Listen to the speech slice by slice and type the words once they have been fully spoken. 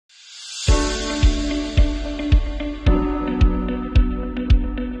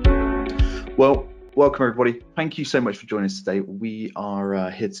Well, welcome everybody. Thank you so much for joining us today. We are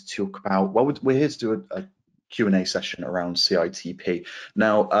here to talk about, well, we're here to do a Q&A session around CITP.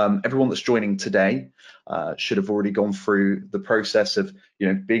 Now, everyone that's joining today should have already gone through the process of,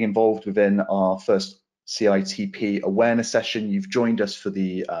 being involved within our first CITP awareness session. You've joined us for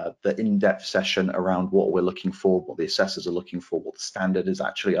the in-depth session around what we're looking for, what the assessors are looking for, what the standard is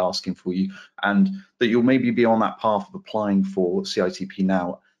actually asking for you, and that you'll maybe be on that path of applying for CITP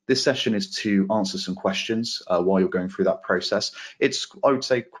now. This session is to answer some questions while you're going through that process. It's, I would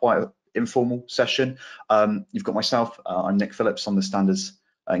say, quite an informal session. You've got myself, I'm Nick Phillips, I'm the Standards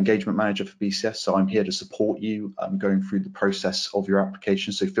Engagement Manager for BCS, so I'm here to support you going through the process of your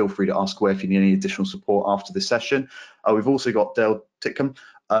application, so feel free to ask away if you need any additional support after this session. We've also got Dale Titcombe.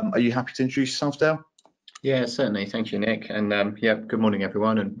 Are you happy to introduce yourself, Dale? Yeah, certainly. Thank you, Nick. And yeah, good morning,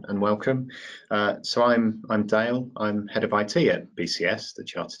 everyone, and welcome. So I'm Dale. I'm head of IT at BCS, the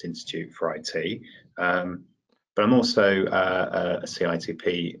Chartered Institute for IT. But I'm also a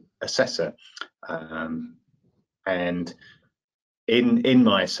CITP assessor. And in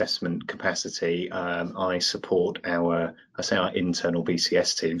my assessment capacity, I support our internal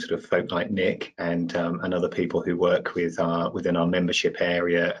BCS team, sort of folk like Nick and other people who work within our membership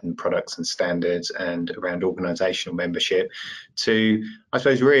area and products and standards and around organisational membership to, I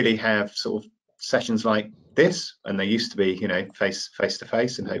suppose, really have sort of sessions like this. And they used to be, face to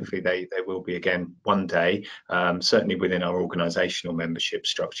face, and hopefully they will be again one day, certainly within our organisational membership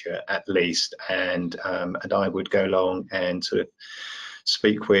structure at least. And I would go along and sort of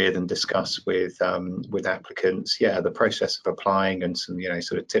speak with and discuss with applicants, the process of applying and some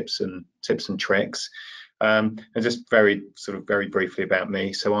sort of tips and tricks. And just very briefly about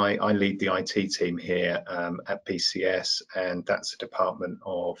me. So I lead the IT team here at BCS, and that's a department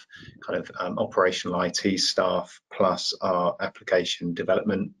of kind of operational IT staff plus our application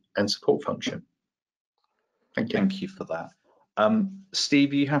development and support function. Thank you. Thank you for that.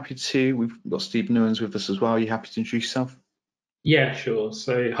 Steve, are you happy to? We've got Steve Newens with us as well. Are you happy to introduce yourself? Yeah, sure.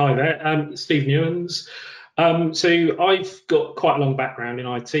 So hi there, Steve Newens. So I've got quite a long background in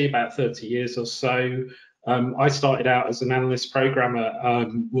IT, about 30 years or so. I started out as an analyst programmer,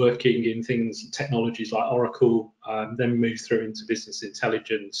 working in technologies like Oracle, then moved through into business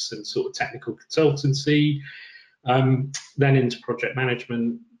intelligence and sort of technical consultancy, then into project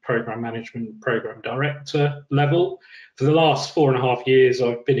management, program director level. For the last 4.5 years,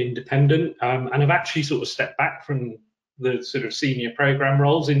 I've been independent, and I've actually sort of stepped back from the sort of senior program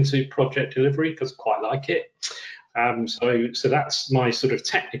roles into project delivery because I quite like it. So that's my sort of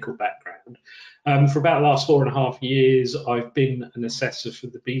technical background. For about the last 4.5 years, I've been an assessor for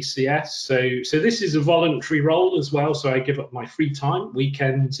the BCS. So this is a voluntary role as well. So I give up my free time,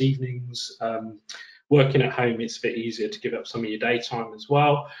 weekends, evenings, working at home. It's a bit easier to give up some of your daytime as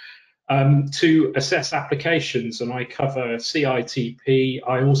well. To assess applications, and I cover CITP.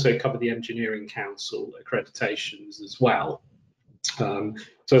 I also cover the Engineering Council accreditations as well. So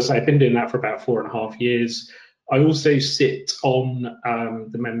as I say, I've been doing that for about 4.5 years. I also sit on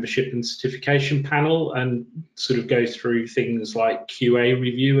the membership and certification panel and sort of go through things like QA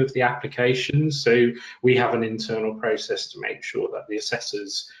review of the applications. So we have an internal process to make sure that the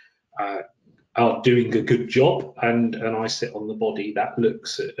assessors are doing a good job, and I sit on the body that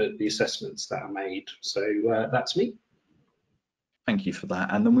looks at the assessments that are made. So that's me. Thank you for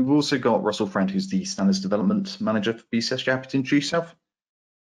that. And then we've also got Russell Friend, who's the Standards Development Manager for BCS. You happy to introduce yourself?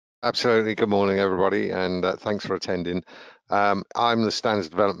 Absolutely. Good morning, everybody, and thanks for attending. I'm the Standards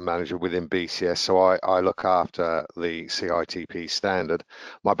Development Manager within BCS, so I look after the CITP standard.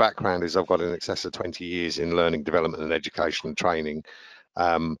 My background is I've got in excess of 20 years in learning, development and education and training.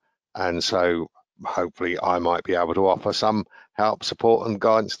 And so hopefully I might be able to offer some help, support and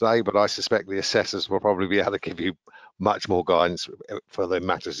guidance today, but I suspect the assessors will probably be able to give you much more guidance for the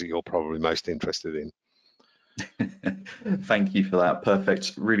matters that you're probably most interested in. Thank you for that.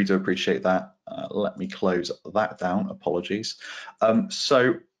 Perfect. Really do appreciate that. Let me close that down. Apologies.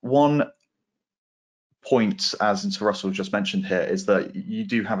 So one point, as Russell just mentioned here, is that you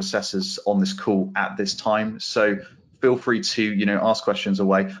do have assessors on this call at this time. So feel free to ask questions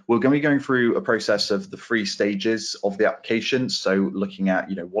away. We're going to be going through a process of the 3 stages of the application. So looking at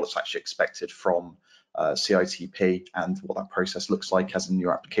what's actually expected from CITP and what that process looks like as in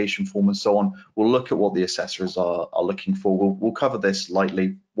your application form and so on. We'll look at what the assessors are looking for. We'll cover this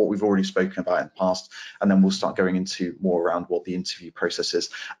lightly, what we've already spoken about in the past, and then we'll start going into more around what the interview process is.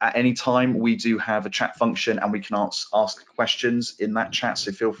 At any time, we do have a chat function and we can ask questions in that chat,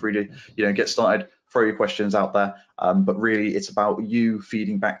 so feel free to get started throw your questions out there, but really it's about you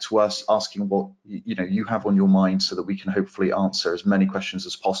feeding back to us, asking what you have on your mind, so that we can hopefully answer as many questions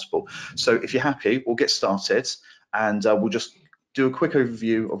as possible. So if you're happy, we'll get started, and we'll just do a quick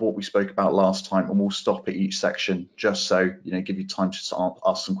overview of what we spoke about last time, and we'll stop at each section just so give you time to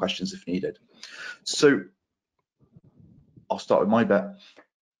ask some questions if needed. So I'll start with my bit.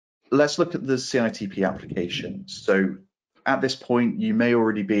 Let's look at the CITP application. So at this point, you may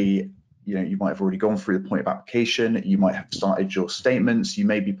already be, you might have already gone through the point of application. You might have started your statements. You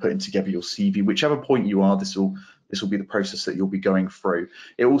may be putting together your CV. Whichever point you are, this will be the process that you'll be going through.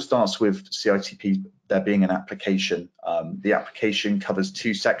 It all starts with CITP there being an application. The application covers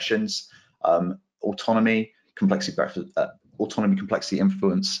 2 sections: autonomy, complexity,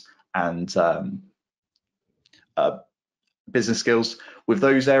 influence, and business skills. With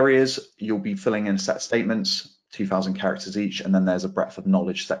those areas, you'll be filling in set statements, 2,000 characters each, and then there's a breadth of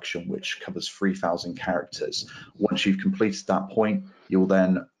knowledge section which covers 3,000 characters. Once you've completed that point, you'll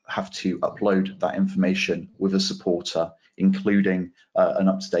then have to upload that information with a supporter, including an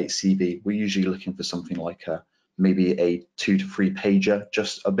up-to-date CV. We're usually looking for something like maybe a 2 to 3 pager,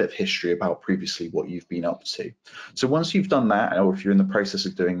 just a bit of history about previously what you've been up to. So once you've done that, or if you're in the process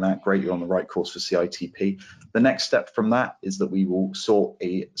of doing that, great, you're on the right course for CITP. The next step from that is that we will sort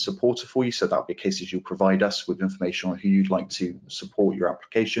a supporter for you. So that'll be a case as you'll provide us with information on who you'd like to support your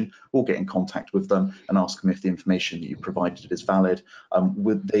application. We'll get in contact with them and ask them if the information that you provided is valid.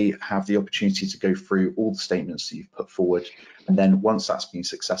 Would they have the opportunity to go through all the statements that you've put forward? And then once that's been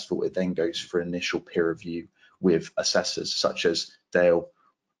successful, it then goes for initial peer review with assessors such as Dale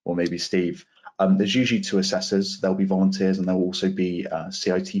or maybe Steve. There's usually 2 assessors. There'll be volunteers, and there'll also be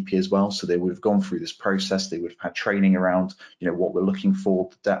CITP as well. So they would have gone through this process. They would have had training around, what we're looking for,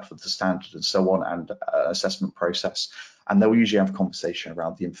 the depth of the standard, and so on, and assessment process. And they'll usually have a conversation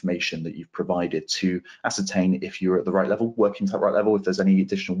around the information that you've provided to ascertain if you're at the right level, working to that right level, if there's any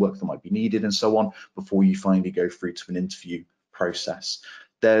additional work that might be needed, and so on, before you finally go through to an interview process.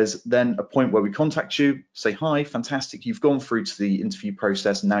 There's then a point where we contact you, say, hi, fantastic, you've gone through to the interview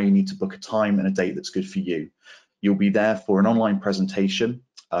process. Now you need to book a time and a date that's good for you. You'll be there for an online presentation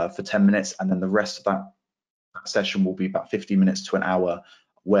for 10 minutes, and then the rest of that session will be about 50 minutes to an hour,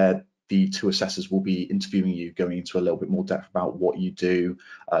 where the 2 assessors will be interviewing you, going into a little bit more depth about what you do,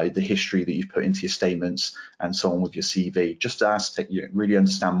 the history that you've put into your statements, and so on with your CV, just to really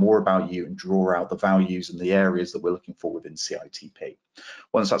understand more about you and draw out the values and the areas that we're looking for within CITP.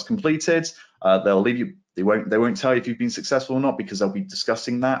 Once that's completed, they'll leave you. They won't tell you if you've been successful or not, because they'll be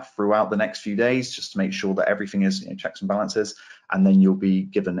discussing that throughout the next few days, just to make sure that everything is checks and balances, and then you'll be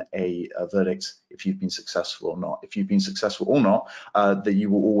given a verdict if you've been successful or not. If you've been successful or not, that you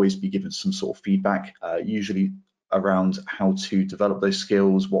will always be given some sort of feedback, usually around how to develop those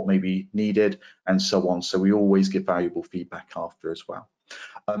skills, what may be needed, and so on. So we always give valuable feedback after as well.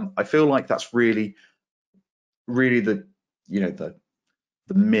 I feel like that's really the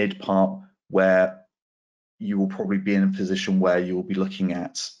mid part, where you will probably be in a position where you will be looking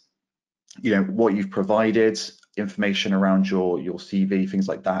at what you've provided, information around your CV, things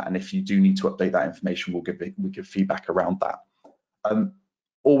like that, and if you do need to update that information, we'll give feedback around that.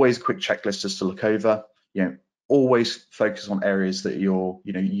 Always a quick checklist just to look over. Always focus on areas that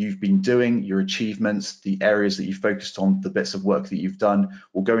you've been doing, your achievements, the areas that you've focused on, the bits of work that you've done.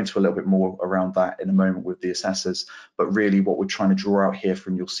 We'll go into a little bit more around that in a moment with the assessors, but really what we're trying to draw out here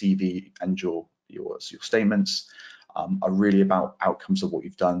from your CV and your statements are really about outcomes of what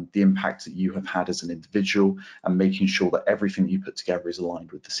you've done, the impact that you have had as an individual, and making sure that everything you put together is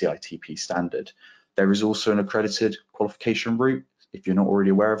aligned with the CITP standard. There is also an accredited qualification route. If you're not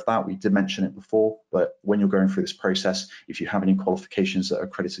already aware of that, we did mention it before, but when you're going through this process, if you have any qualifications that are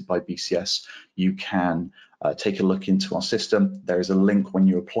accredited by BCS, you can take a look into our system. There is a link when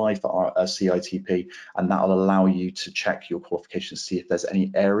you apply for our CITP, and that will allow you to check your qualifications, see if there's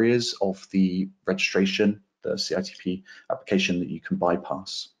any areas of the registration, the CITP application, that you can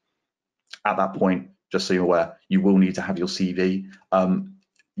bypass. At that point, just so you're aware, you will need to have your CV.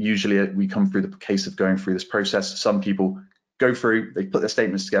 Usually we come through the case of going through this process. Some people go through, they put their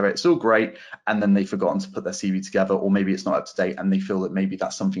statements together, it's all great, and then they've forgotten to put their CV together, or maybe it's not up to date and they feel that maybe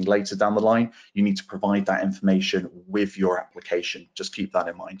that's something later down the line. You need to provide that information with your application. Just keep that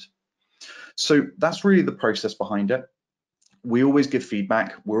in mind. So that's really the process behind it. We always give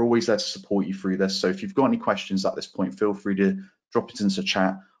feedback. We're always there to support you through this. So if you've got any questions at this point, feel free to drop it into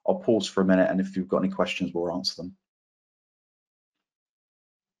chat. I'll pause for a minute, and if you've got any questions, we'll answer them.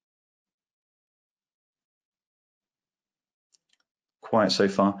 Quiet so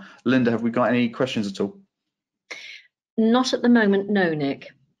far. Linda, have we got any questions at all? Not at the moment, no,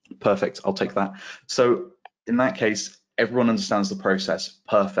 Nick. Perfect, I'll take that. So in that case, everyone understands the process.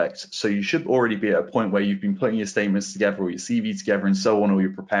 Perfect. So you should already be at a point where you've been putting your statements together or your CV together and so on, or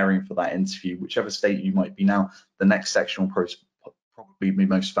you're preparing for that interview, whichever state you might be now. The next section will probably be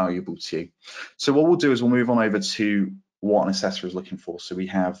most valuable to you. So what we'll do is we'll move on over to what an assessor is looking for. So we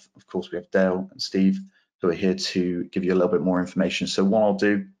have, of course, we have Dale and Steve who are here to give you a little bit more information. So what I'll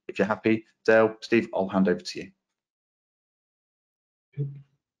do, if you're happy, Dale, Steve, I'll hand over to you.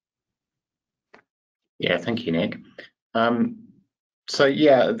 Yeah, thank you, Nick. So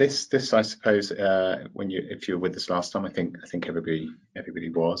yeah, this I suppose if you were with us last time, I think everybody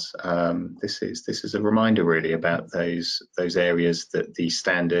was. This is a reminder really about those areas that the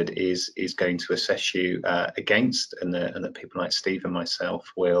standard is going to assess you against, and that people like Steve and myself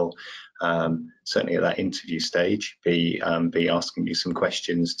will certainly at that interview stage be asking you some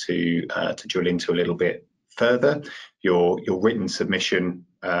questions to drill into a little bit further. Your written submission,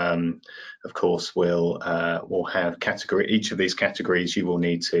 of course, will have each of these categories you will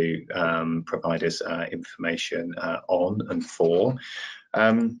need to provide us information on and for.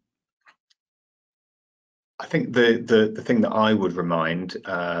 I think the thing that I would remind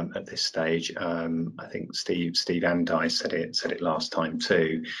at this stage, I think Steve and I said it last time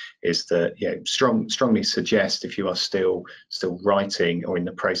too, is that strongly suggest, if you are still writing or in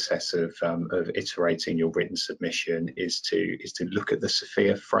the process of iterating your written submission, is to look at the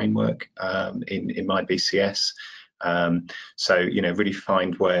Sophia framework in my BCS. So really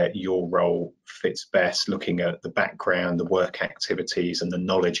find where your role fits best, looking at the background, the work activities, and the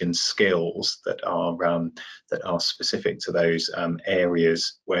knowledge and skills that are specific to those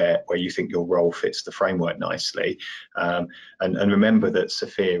areas where you think your role fits the framework nicely. And remember that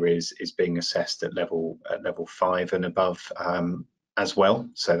Sophia is being assessed at level 5 and above as well,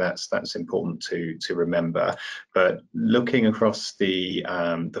 so that's important to remember. But looking across the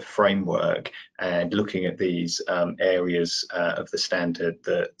framework and looking at these areas of the standard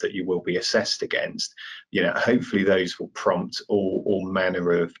that you will be assessed against, hopefully those will prompt all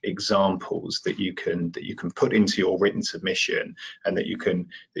manner of examples that you can put into your written submission, and that you can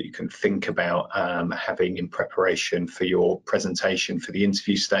think about having in preparation for your presentation for the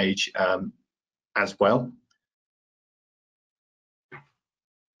interview stage as well.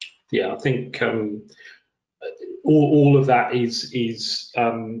 Yeah, I think all of that is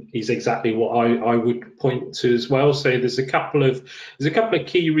exactly what I would point to as well. So there's a couple of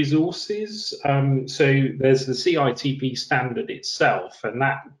key resources. So there's the CITP standard itself, and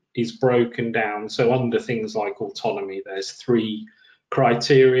that is broken down. So under things like autonomy, there's 3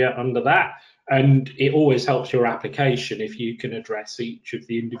 criteria under that, and it always helps your application if you can address each of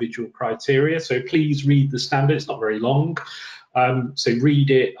the individual criteria. So please read the standard. It's not very long. So read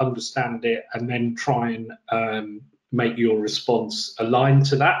it, understand it, and then try and make your response aligned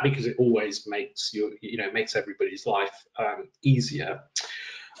to that, because it always makes makes everybody's life easier.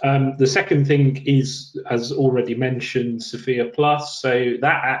 The second thing is, as already mentioned, Sophia Plus. So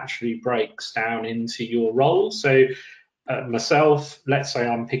that actually breaks down into your role. So myself, let's say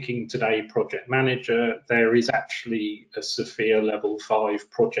I'm picking today project manager. There is actually a Sophia level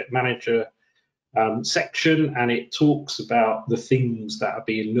 5 project manager section, and it talks about the things that are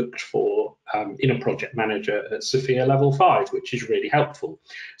being looked for in a project manager at Sophia level 5, which is really helpful,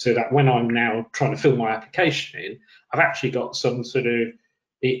 so that when I'm now trying to fill my application in, I've actually got some sort of,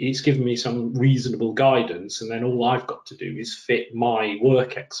 it's given me some reasonable guidance, and then all I've got to do is fit my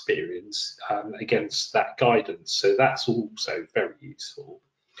work experience against that guidance. So that's also very useful.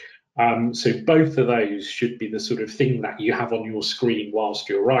 So both of those should be the sort of thing that you have on your screen whilst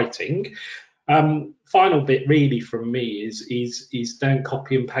you're writing. Final bit really from me is don't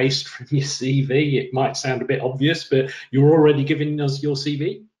copy and paste from your CV. It might sound a bit obvious, but you're already giving us your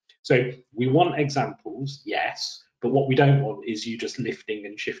CV. So we want examples, yes, but what we don't want is you just lifting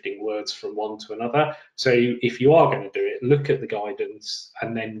and shifting words from one to another. So if you are going to do it, look at the guidance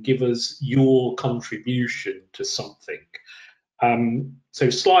and then give us your contribution to something. So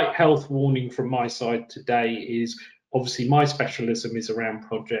slight health warning from my side today is, obviously my specialism is around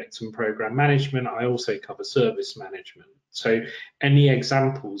project and program management. I also cover service management. So any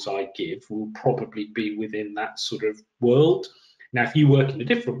examples I give will probably be within that sort of world. Now, if you work in a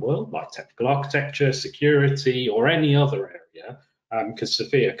different world, like technical architecture, security, or any other area, because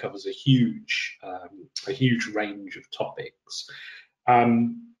Sophia covers a huge range of topics,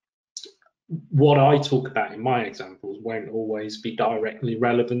 what I talk about in my examples won't always be directly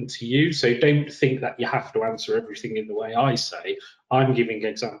relevant to you. So don't think that you have to answer everything in the way I say. I'm giving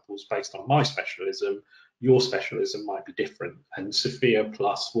examples based on my specialism. Your specialism might be different, and Sophia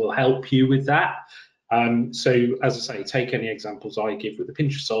Plus will help you with that. So as I say, take any examples I give with a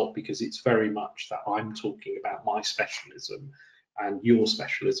pinch of salt, because it's very much that I'm talking about my specialism and your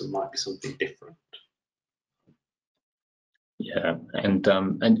specialism might be something different. Yeah, and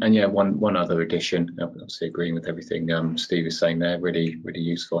yeah, one other addition, obviously agreeing with everything Steve is saying there, really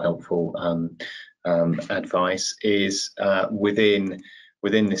useful, helpful advice is within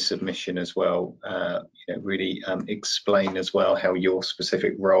this submission as well, really explain as well how your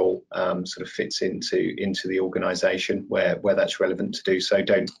specific role sort of fits into the organisation where that's relevant to do so.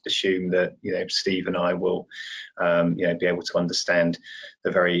 Don't assume that Steve and I will be able to understand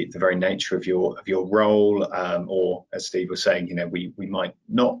the very nature of your role, or as Steve was saying, we might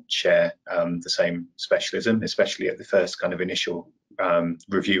not share the same specialism, especially at the first kind of initial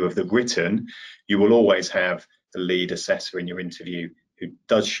review of the written. You will always have the lead assessor in your interview who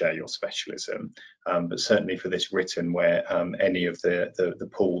does share your specialism, but certainly for this written, where any of the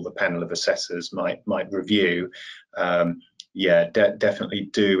pool, the panel of assessors might review, definitely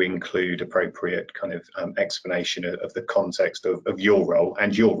do include appropriate kind of explanation of the context of your role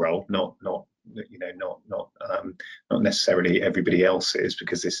and your role, not necessarily everybody else's,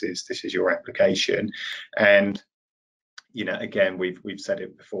 because this is your application. And again, we've said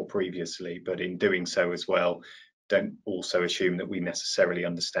it before previously, but in doing so as well, don't also assume that we necessarily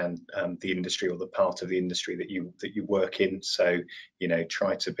understand the industry or the part of the industry that you work in. So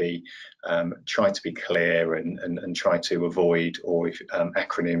try to be clear and try to avoid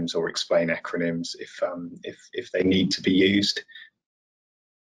acronyms or explain acronyms if they need to be used.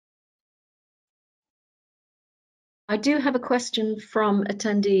 I do have a question from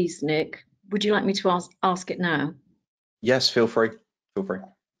attendees, Nick. Would you like me to ask it now? Yes, feel free. Feel free.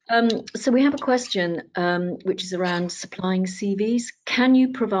 So we have a question which is around supplying CVs. Can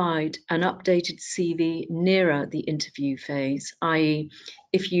you provide an updated CV nearer the interview phase, i.e.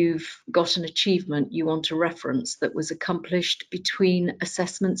 if you've got an achievement you want a reference that was accomplished between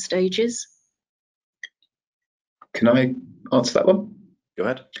assessment stages? Can I answer that one? Go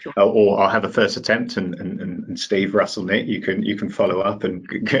ahead. Or I'll have a first attempt, and Steve, Russell, Nick, you can follow up and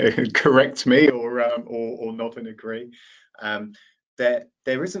correct me or nod and agree.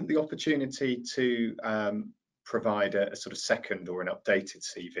 There isn't the opportunity to provide a sort of second or an updated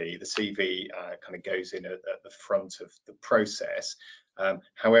CV. The CV kind of goes in at the front of the process.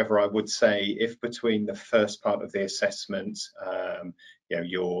 However, I would say if between the first part of the assessment,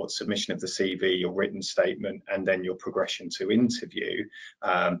 your submission of the CV, your written statement, and then your progression to interview,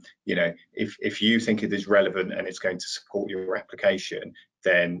 if you think it is relevant and it's going to support your application,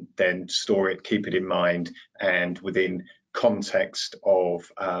 then store it, keep it in mind, and within context of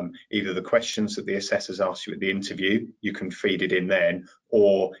either the questions that the assessors ask you at the interview, you can feed it in then,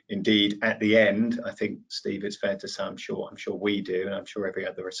 or indeed at the end. I think, Steve, it's fair to say, I'm sure we do, and I'm sure every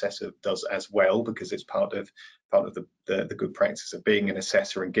other assessor does as well, because it's part of the good practice of being an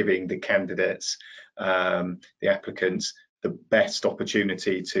assessor and giving the candidates, the applicants, the best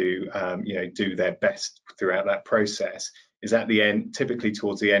opportunity to do their best throughout that process. Is at the end, typically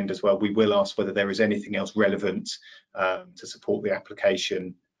towards the end as well, we will ask whether there is anything else relevant to support the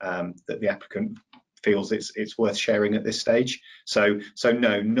application that the applicant feels it's worth sharing at this stage. So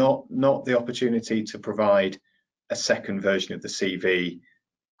no, not the opportunity to provide a second version of the CV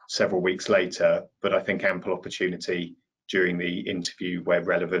several weeks later, but I think ample opportunity during the interview where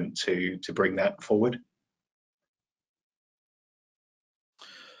relevant to bring that forward.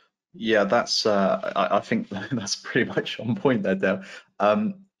 Yeah, that's I think that's pretty much on point there, Dale.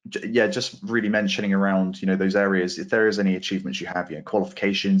 Yeah, just really mentioning around those areas, if there is any achievements you have,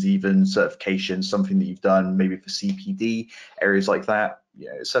 qualifications, even certifications, something that you've done maybe for CPD, areas like that,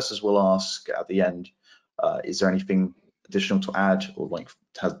 assessors will ask at the end, is there anything additional to add? Or like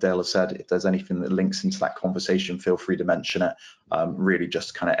as Dale has said, if there's anything that links into that conversation, feel free to mention it. Really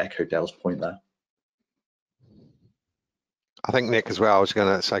just kind of echo Dale's point there. I think, Nick, as well, I was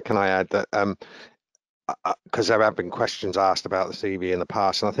going to say, can I add that because there have been questions asked about the CV in the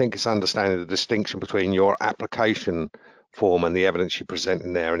past, and I think it's understanding the distinction between your application form and the evidence you present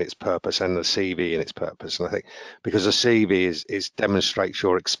in there and its purpose, and the CV and its purpose. And I think because the CV demonstrates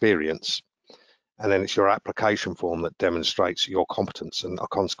your experience, and then it's your application form that demonstrates your competence. And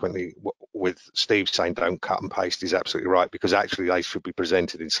consequently, with Steve saying don't cut and paste, is absolutely right, because actually they should be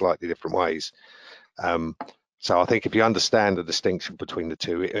presented in slightly different ways. So I think if you understand the distinction between the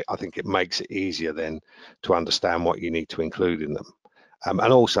two, I think it makes it easier then to understand what you need to include in them.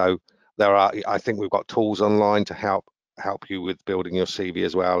 And also, I think we've got tools online to help you with building your CV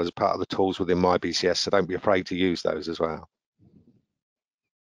as well as part of the tools within My BCS. So don't be afraid to use those as well.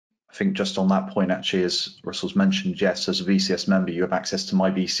 I think just on that point, actually, as Russell's mentioned, yes, as a BCS member, you have access to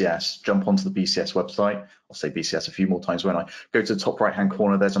My BCS. Jump onto the BCS website. I'll say BCS a few more times when I go to the top right-hand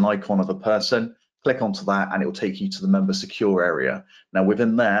corner. There's an icon of a person. Click onto that, and it will take you to the member secure area. Now,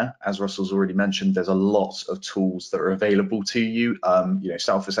 within there, as Russell's already mentioned, there's a lot of tools that are available to you.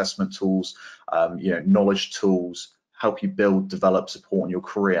 Self-assessment tools, knowledge tools, help you build, develop, support in your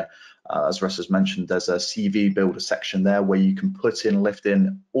career. As Russ has mentioned, there's a CV builder section there where you can put in, lift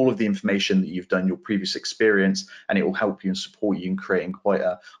in all of the information that you've done, your previous experience, and it will help you and support you in creating quite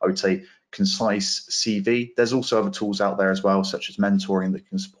a, I would say, concise CV. There's also other tools out there as well, such as mentoring, that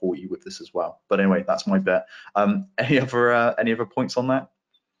can support you with this as well. But anyway, that's my bit. Any other points on that?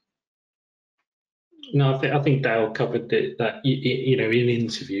 No, I think Dale covered it. That in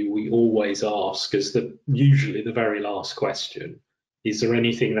interview, we always ask as usually the very last question: is there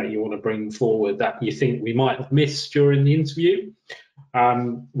anything that you want to bring forward that you think we might have missed during the interview?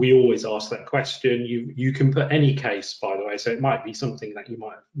 We always ask that question. You can put any case, by the way, so it might be something that you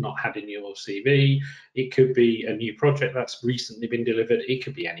might have not had in your CV. It could be a new project that's recently been delivered. It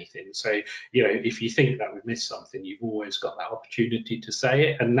could be anything. So, if you think that we've missed something, you've always got that opportunity to say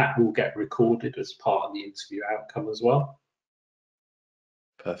it, and that will get recorded as part of the interview outcome as well.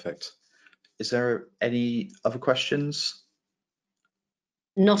 Perfect. Is there any other questions?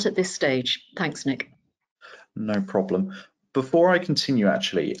 Not at this stage. Thanks, Nick. No problem. Before I continue,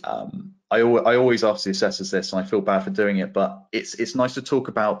 actually, I always ask the assessors this, and I feel bad for doing it, but it's nice to talk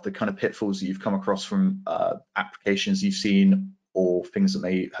about the kind of pitfalls that you've come across from applications you've seen, or things that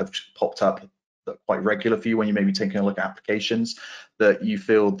may have popped up that are quite regular for you when you may be taking a look at applications that you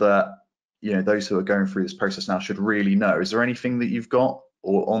feel that those who are going through this process now should really know. Is there anything that you've got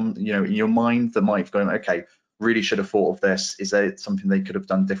or on in your mind that might have gone, okay, really should have thought of this? Is there something they could have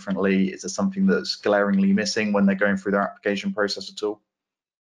done differently? Is there something that's glaringly missing when they're going through their application process at all?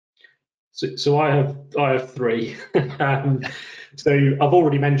 So I have three. So I've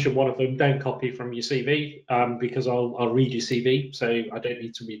already mentioned one of them. Don't copy from your CV because I'll read your CV, so I don't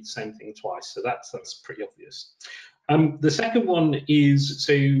need to read the same thing twice. So that's pretty obvious. The second one is,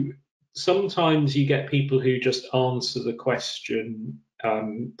 so sometimes you get people who just answer the question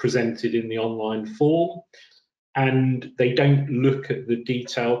presented in the online form, and they don't look at the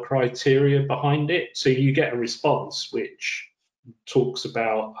detailed criteria behind it. So you get a response which talks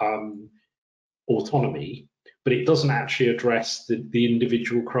about autonomy, but it doesn't actually address the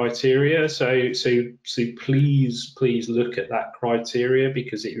individual criteria. So please look at that criteria,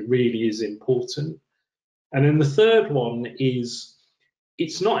 because it really is important. And then the third one is,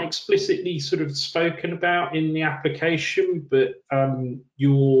 it's not explicitly sort of spoken about in the application, but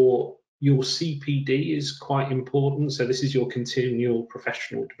your CPD is quite important. So this is your continual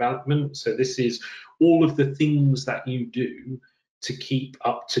professional development. So this is all of the things that you do to keep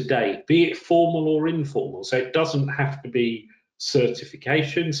up to date, be it formal or informal. So it doesn't have to be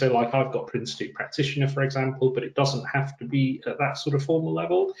certification. So like I've got Prince 2 practitioner, for example, but it doesn't have to be at that sort of formal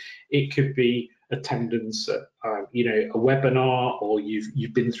level. It could be attendance at a webinar, or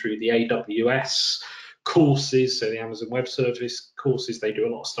you've been through the AWS courses, so the Amazon Web Service courses. They do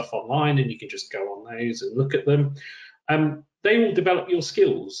a lot of stuff online, and you can just go on those and look at them. They will develop your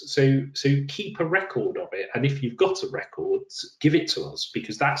skills, so keep a record of it, and if you've got a record, give it to us,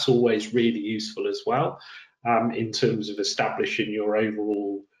 because that's always really useful as well in terms of establishing your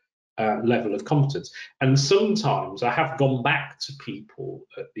overall level of competence. And sometimes I have gone back to people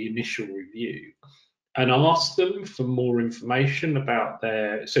at the initial review and asked them for more information about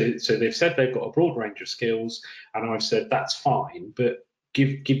their, so they've said they've got a broad range of skills, and I've said that's fine, but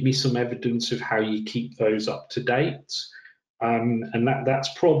give me some evidence of how you keep those up to date. And that's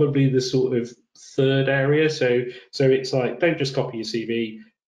probably the sort of third area. So it's like, don't just copy your CV,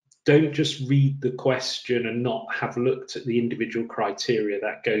 don't just read the question and not have looked at the individual criteria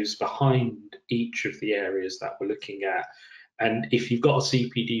that goes behind each of the areas that we're looking at. And if you've got a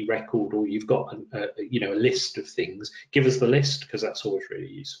CPD record, or you've got a list of things, give us the list, because that's always really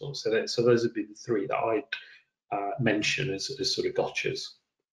useful. So those would be the three that I'd mention as sort of gotchas.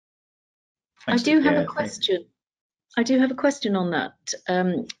 Thanks, I do have a question. I do have a question on that,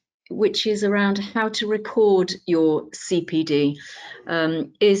 which is around how to record your CPD.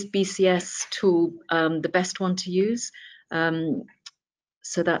 Is BCS tool the best one to use?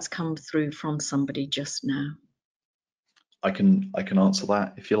 So that's come through from somebody just now. I can answer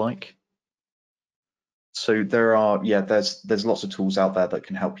that if you like. So there's lots of tools out there that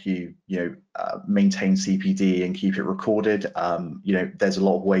can help you maintain CPD and keep it recorded. There's a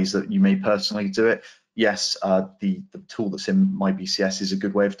lot of ways that you may personally do it. yes, the tool that's in My BCS is a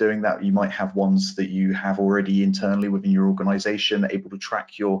good way of doing that. You might have ones that you have already internally within your organization, able to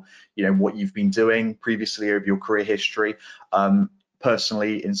track your, what you've been doing previously over your career history.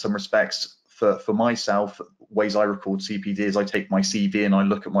 Personally, in some respects, for myself, ways I record CPD is I take my CV and I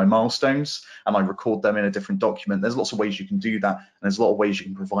look at my milestones and I record them in a different document. There's lots of ways you can do that, and there's a lot of ways you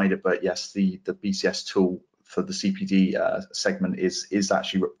can provide it. But yes, the BCS tool for the CPD segment is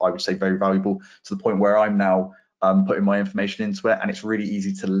actually, I would say, very valuable, to the point where I'm now putting my information into it, and it's really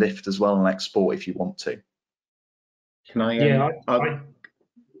easy to lift as well and export if you want to. Can I?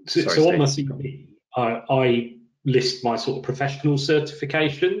 So on my CV, I list my sort of professional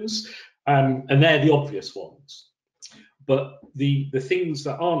certifications, and they're the obvious ones. But the things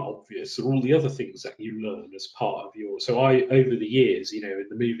that aren't obvious are all the other things that you learn as part of your. So over the years, in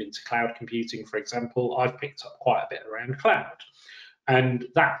the move into cloud computing, for example, I've picked up quite a bit around cloud, and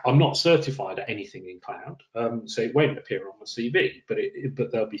that I'm not certified at anything in cloud, so it won't appear on my CV,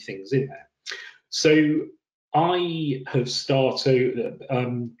 but there'll be things in there. So I have started.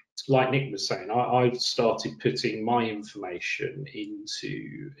 Like Nick was saying, I've started putting my information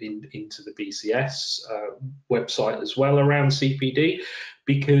into the BCS website as well around CPD,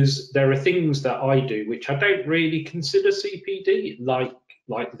 because there are things that I do which I don't really consider CPD,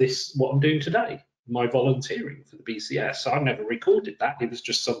 like this, what I'm doing today, my volunteering for the BCS. So I've never recorded that. It was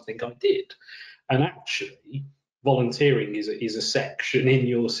just something I did. And actually, volunteering is a section in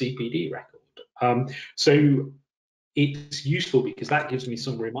your CPD record. So it's useful because that gives me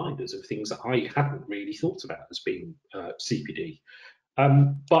some reminders of things that I hadn't really thought about as being CPD.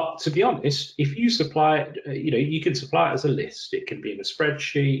 But to be honest, if you supply it, you can supply it as a list. It can be in a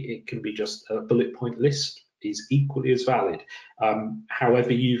spreadsheet. It can be just a bullet point list, is equally as valid,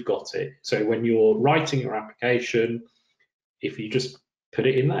 however you've got it. So when you're writing your application, if you just put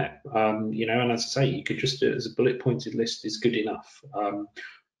it in there, and as I say, you could just do it as a bullet pointed list is good enough.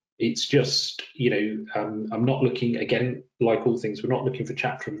 It's just, I'm not looking, again, like all things, we're not looking for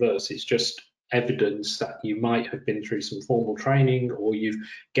chapter and verse. It's just evidence that you might have been through some formal training, or you've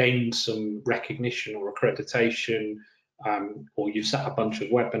gained some recognition or accreditation, or you've sat a bunch of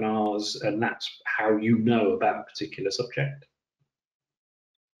webinars, and that's how you know about a particular subject.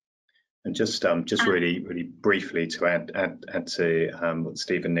 And just really briefly to add to what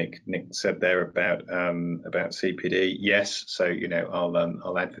Steve and Nick said there about CPD. Yes, so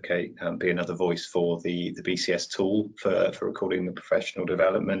I'll advocate be another voice for the BCS tool for recording the professional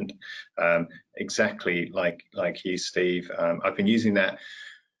development. Exactly like you, Steve. I've been using that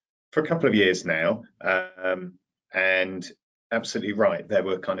for a couple of years now, and absolutely right. There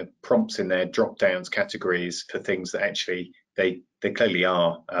were kind of prompts in there, drop downs, categories for things that actually they clearly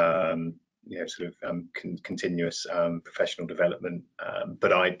are, continuous professional development.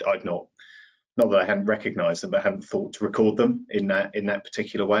 But I'd not that I hadn't recognised them, but I hadn't thought to record them in that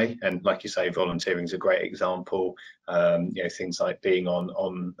particular way. And like you say, volunteering is a great example. Things like being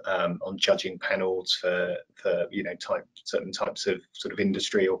on judging panels for certain types of sort of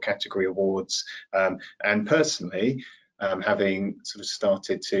industry or category awards. And personally, having sort of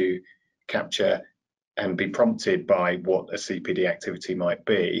started to capture and be prompted by what a CPD activity might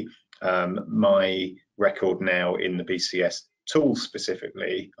be, my record now in the BCS tool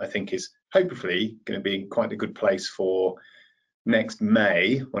specifically, I think, is hopefully going to be in quite a good place for next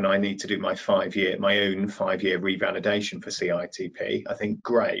May, when I need to do my own 5-year revalidation for CITP. I think,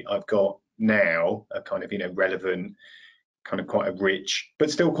 great, I've got now a kind of relevant, kind of quite a rich but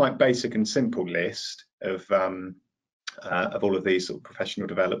still quite basic and simple list of all of these sort of professional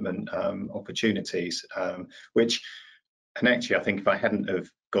development opportunities, and actually I think if I hadn't have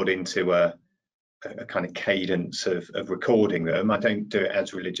got into a kind of cadence of recording them, I don't do it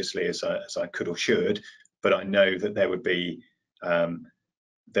as religiously as I could or should, but I know that there would be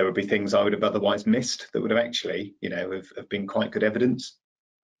things I would have otherwise missed that would have actually have been quite good evidence.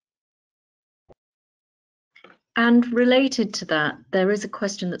 And related to that, there is a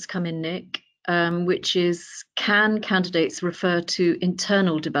question that's come in, Nick, which is, can candidates refer to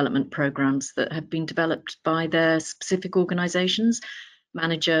internal development programs that have been developed by their specific organizations,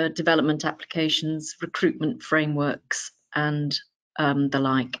 manager development applications, recruitment frameworks, and the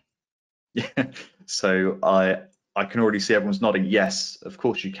like? Yeah, so I can already see everyone's nodding. Yes, of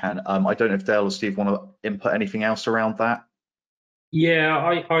course you can. I don't know if Dale or Steve want to input anything else around that. Yeah,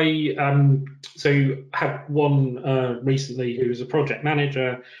 I so had one recently who was a project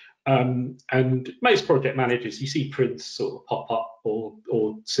manager, and most project managers, you see prints sort of pop up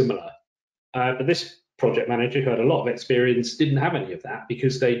or similar, but this project manager who had a lot of experience didn't have any of that,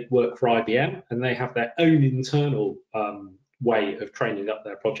 because they work for IBM and they have their own internal way of training up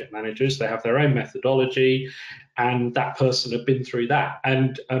their project managers. They have their own methodology, and that person had been through that,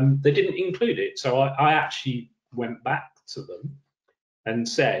 and they didn't include it. So I actually went back to them and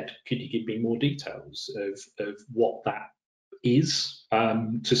said, could you give me more details of what that is,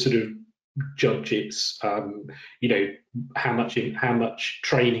 to sort of judge its, you know, how much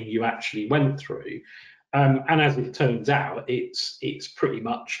training you actually went through. And as it turns out, it's pretty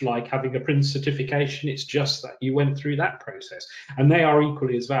much like having a Prince certification. It's just that you went through that process, and they are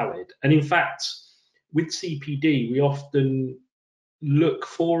equally as valid. And in fact, with CPD, we often look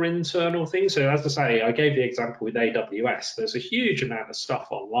for internal things. So as I say, I gave the example with AWS. There's a huge amount of stuff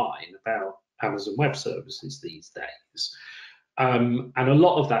online about Amazon Web Services these days. And a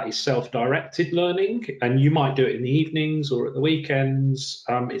lot of that is self-directed learning, and you might do it in the evenings or at the weekends.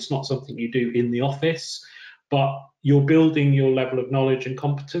 It's not something you do in the office, but you're building your level of knowledge and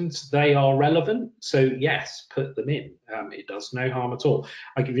competence. They are relevant, so yes, put them in. It does no harm at all.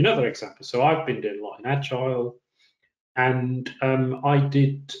 I'll give you another example. So I've been doing a lot in Agile, and I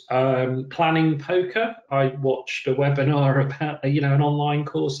did planning poker. I watched a webinar about, you know, an online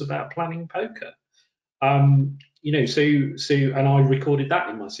course about planning poker. You know, so and I recorded that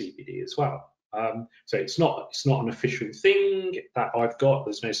in my CPD as well. So it's not an official thing that I've got.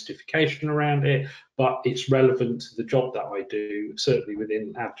 There's no certification around it, but it's relevant to the job that I do, certainly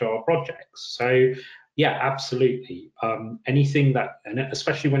within Agile projects. So yeah, absolutely. Anything that, and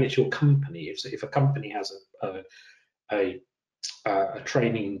especially when it's your company, if a company has a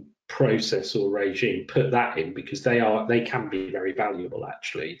training process or regime, put that in, because they can be very valuable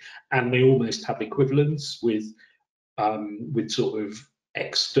actually, and they almost have equivalence with sort of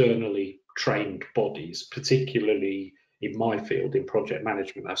externally trained bodies, particularly in my field in project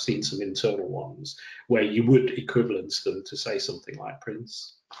management. I've seen some internal ones where you would equivalence them to say something like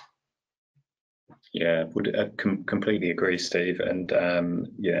Prince. Yeah, would completely agree, Steve. And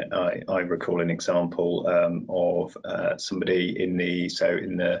yeah, I recall an example of somebody in the sort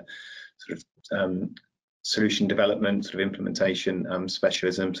of solution development, sort of implementation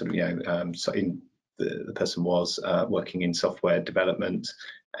specialism. Sort of, you know, so the person was working in software development,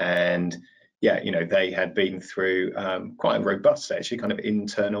 and yeah, you know, they had been through quite a robust, actually, kind of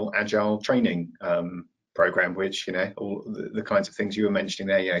internal Agile training program, which, you know, all the kinds of things you were mentioning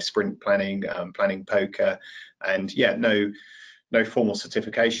there, you know, sprint planning, planning poker, and yeah, no formal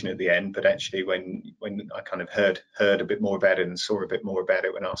certification at the end, but actually when I kind of heard a bit more about it and saw a bit more about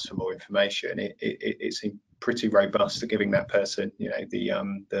it when asked for more information, it seemed pretty robust at giving that person, you know,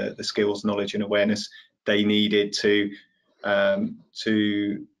 the skills, knowledge and awareness they needed to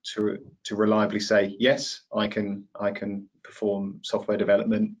reliably say, yes, I can perform software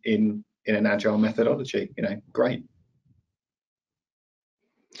development in an Agile methodology. You know, great.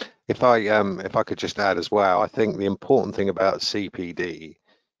 If I could just add as well, I think the important thing about CPD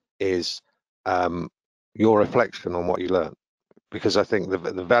is your reflection on what you learn, because I think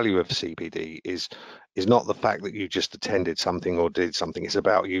the value of CPD is not the fact that you just attended something or did something. It's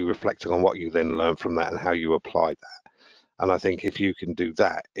about you reflecting on what you then learned from that and how you applied that. And I think if you can do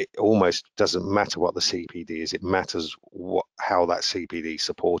that, it almost doesn't matter what the CPD is. It matters how that CPD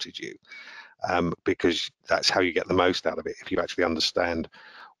supported you, because that's how you get the most out of it. If you actually understand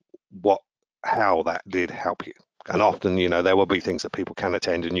how that did help you. And often, you know, there will be things that people can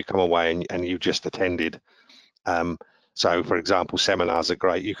attend and you come away and you just attended. So for example, seminars are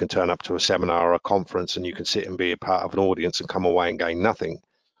great. You can turn up to a seminar or a conference and you can sit and be a part of an audience and come away and gain nothing.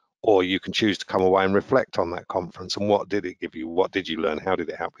 Or you can choose to come away and reflect on that conference and what did it give you? What did you learn? How did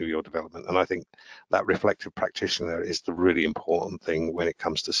it help with your development? And I think that reflective practitioner is the really important thing when it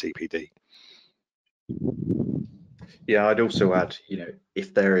comes to CPD. Yeah, I'd also add, you know,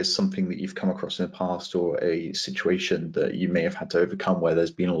 if there is something that you've come across in the past or a situation that you may have had to overcome where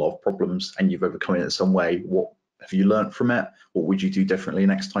there's been a lot of problems and you've overcome it in some way, what have you learned from it? What would you do differently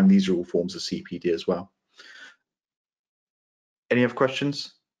next time? These are all forms of CPD as well. Any other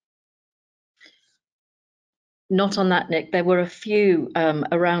questions? Not on that, Nick. There were a few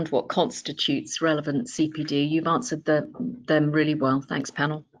around what constitutes relevant CPD. You've answered them really well. Thanks,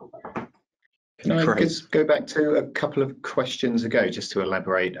 panel. Can I just go back to a couple of questions ago, just to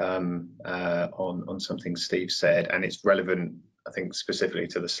elaborate on something Steve said, and it's relevant, I think, specifically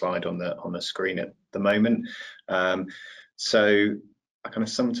to the slide on the screen at the moment. So I kind of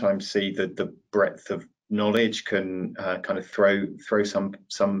sometimes see that the breadth of knowledge can kind of throw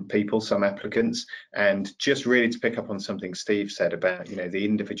some people, some applicants, and just really to pick up on something Steve said about, you know, the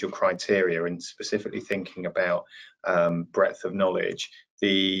individual criteria and specifically thinking about breadth of knowledge,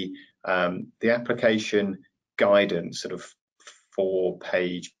 the application guidance sort of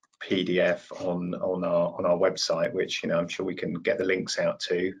 4-page PDF on our website, which I'm sure we can get the links out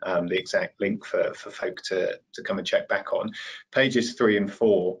to, the exact link for folk to come and check back on. Pages 3 and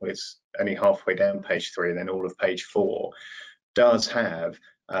 4, it's only halfway down page 3 and then all of page 4 does have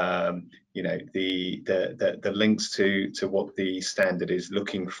the links to what the standard is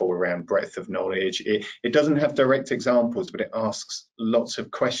looking for around breadth of knowledge. It doesn't have direct examples, but it asks lots of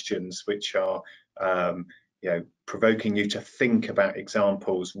questions which are provoking you to think about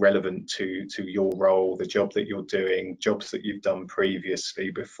examples relevant to your role, the job that you're doing, jobs that you've done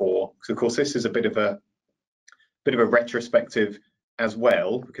previously before. So of course this is a bit of a retrospective as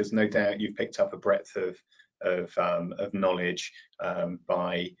well, because no doubt you've picked up a breadth of knowledge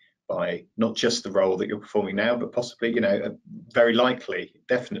by not just the role that you're performing now, but possibly very likely,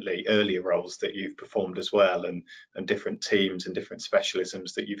 definitely earlier roles that you've performed as well, and different teams and different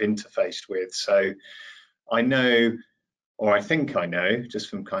specialisms that you've interfaced with. So I know, or I think I know, just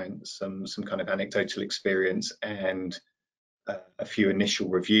from some kind of anecdotal experience and a few initial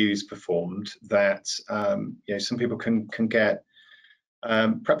reviews performed, that some people can get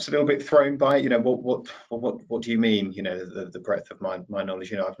perhaps a little bit thrown by what do you mean, the breadth of my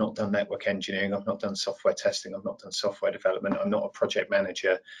knowledge. I've not done network engineering, I've not done software testing, I've not done software development, I'm not a project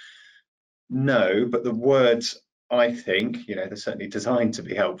manager. No, but the words, I think, they're certainly designed to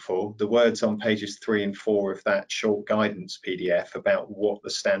be helpful. The words on pages 3 and 4 of that short guidance PDF about what the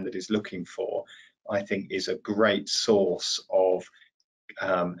standard is looking for, I think is a great source of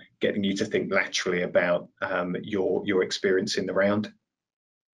getting you to think laterally about your experience in the round.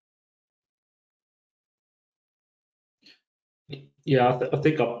 Yeah, I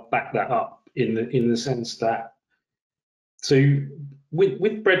think I'll back that up in the sense that, so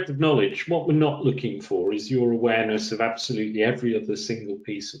with breadth of knowledge, what we're not looking for is your awareness of absolutely every other single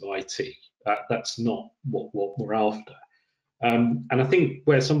piece of IT. That's not what we're after. And I think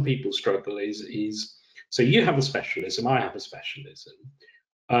where some people struggle is so you have a specialism, I have a specialism,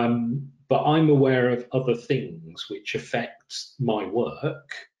 but I'm aware of other things which affect my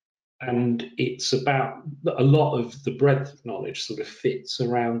work. And it's about a lot of the breadth of knowledge sort of fits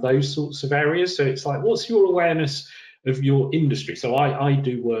around those sorts of areas. So it's like, what's your awareness of your industry? So I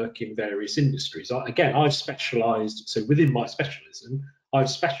do work in various industries. Again, I've specialised. So within my specialism,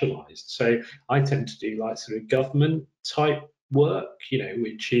 I've specialised. So I tend to do like sort of government type work,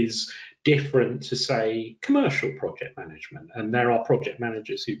 which is different to, say, commercial project management. And there are project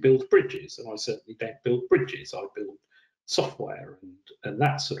managers who build bridges, and I certainly don't build bridges. I build software and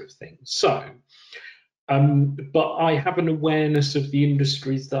that sort of thing. So, but I have an awareness of the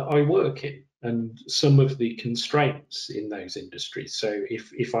industries that I work in and some of the constraints in those industries. So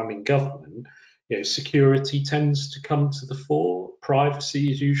if I'm in government, security tends to come to the fore,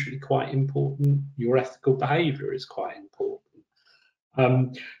 privacy is usually quite important, your ethical behaviour is quite important.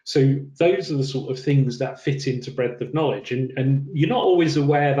 So those are the sort of things that fit into breadth of knowledge, and you're not always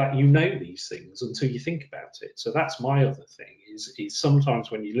aware that you know these things until you think about it. So that's my other thing is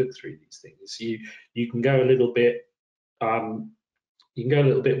sometimes when you look through these things, you can go a little bit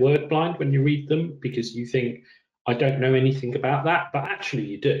word blind when you read them, because you think, I don't know anything about that, but actually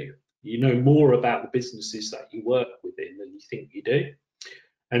you do. You know more about the businesses that you work within than you think you do.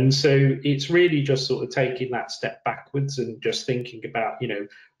 And so it's really just sort of taking that step backwards and just thinking about,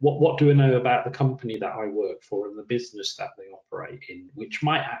 what do I know about the company that I work for and the business that they operate in, which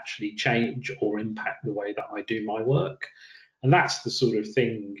might actually change or impact the way that I do my work. And that's the sort of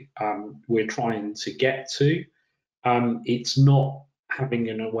thing we're trying to get to. It's not having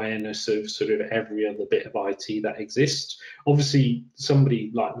an awareness of sort of every other bit of IT that exists. Obviously,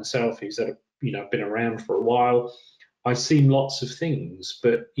 somebody like myself who's been around for a while, I've seen lots of things,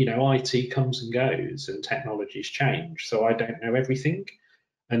 but IT comes and goes and technologies change, so I don't know everything.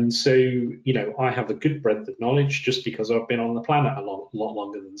 And so I have a good breadth of knowledge just because I've been on the planet a lot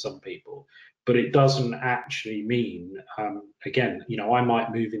longer than some people. But it doesn't actually mean, again, I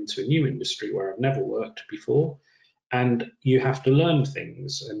might move into a new industry where I've never worked before, and you have to learn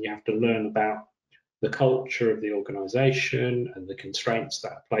things, and you have to learn about the culture of the organization and the constraints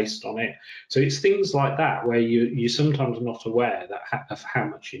that are placed on it. So it's things like that where you sometimes are not aware of how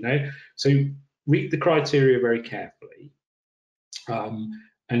much you know. So read the criteria very carefully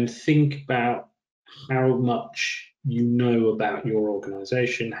and think about how much you know about your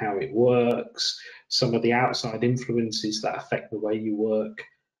organization, how it works, some of the outside influences that affect the way you work,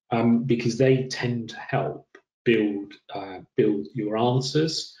 because they tend to help build your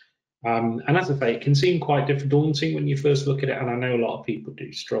answers. And as I say, it can seem quite daunting when you first look at it, and I know a lot of people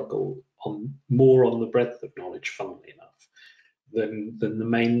do struggle more on the breadth of knowledge, funnily enough, than the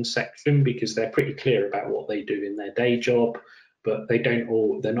main section, because they're pretty clear about what they do in their day job. but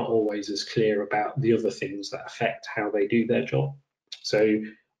they're not always as clear about the other things that affect how they do their job. So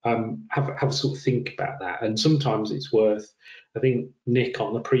have a sort of think about that. And sometimes it's worth, I think, Nick,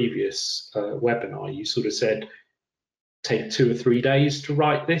 on the previous webinar, you sort of said, take 2 or 3 days to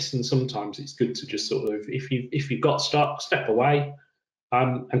write this, and sometimes it's good to just sort of, if you've got stuck, step away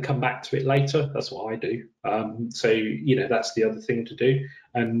and come back to it later. That's what I do. So that's the other thing to do.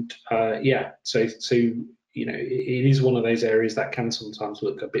 And yeah, so it is one of those areas that can sometimes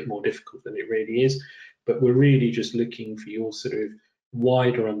look a bit more difficult than it really is, but we're really just looking for your sort of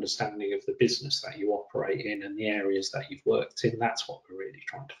wider understanding of the business that you operate in and the areas that you've worked in. That's what we're really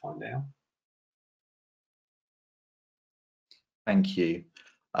trying to find out. Thank you.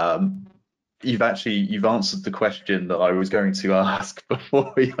 You've answered the question that I was going to ask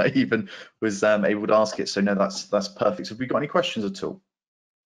before I even was able to ask it. So no, that's perfect. So have we got any questions at all?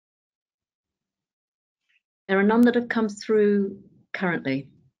 There are none that have come through currently.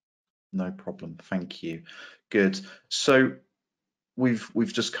 No problem. Thank you. Good. So we've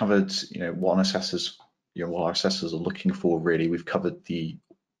just covered what our assessors are looking for. Really, we've covered the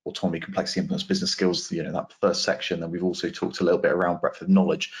autonomy, complexity, influence, business skills, that first section. And we've also talked a little bit around breadth of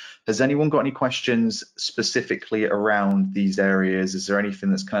knowledge. Has anyone got any questions specifically around these areas? Is there anything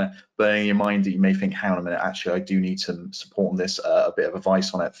that's kind of burning in your mind that you may think, hang on a minute, actually, I do need some support on this, a bit of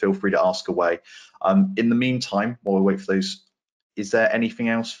advice on it? Feel free to ask away. In the meantime, while we wait for those, is there anything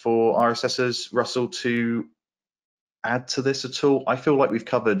else for our assessors, Russell, to add to this at all? I feel like we've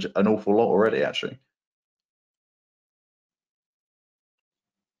covered an awful lot already, actually.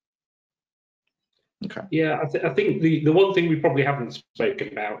 Okay. Yeah, I think the one thing we probably haven't spoken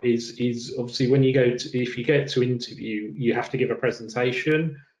about is obviously when you if you get to interview, you have to give a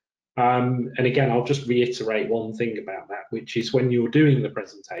presentation. And again, I'll just reiterate one thing about that, which is when you're doing the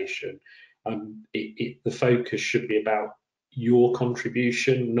presentation, the focus should be about your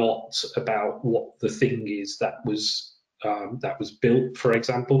contribution, not about what the thing is that was built, for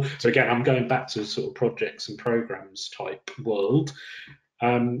example. So again, I'm going back to sort of projects and programs type world.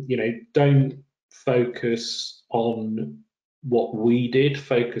 Don't focus on what we did,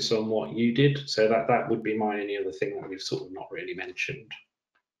 focus on what you did. So that would be my only other thing that we've sort of not really mentioned.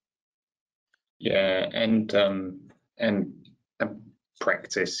 Yeah, and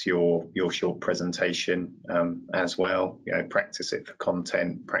practice your short presentation as well. Practice it for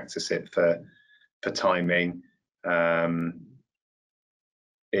content, practice it for timing.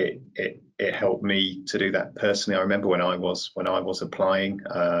 It helped me to do that personally. I remember when I was applying,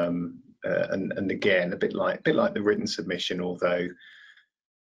 and again, a bit like the written submission, although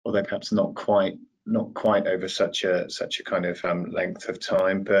perhaps not quite over such a kind of length of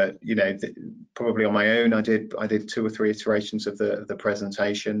time. But probably on my own, I did 2 or 3 iterations of the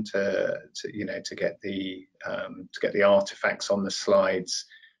presentation to get the artifacts on the slides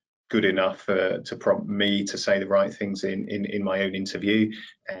good enough to prompt me to say the right things in my own interview.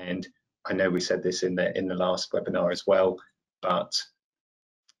 And I know we said this in the last webinar as well, but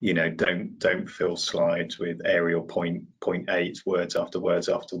don't fill slides with aerial point 8 words after words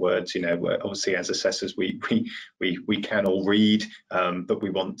after words. Obviously as assessors we can all read, but we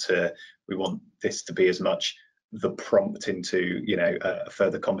want this to be as much the prompt into a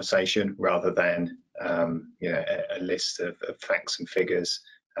further conversation rather than a list of facts and figures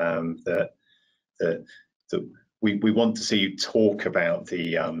that we want to see you talk about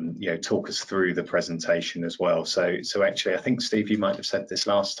talk us through the presentation as well. So actually, I think Steve, you might have said this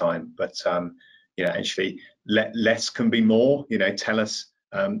last time, but actually, less can be more. Tell us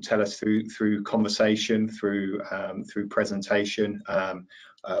through conversation, through presentation,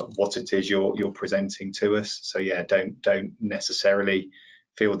 what it is you're presenting to us. So yeah, don't necessarily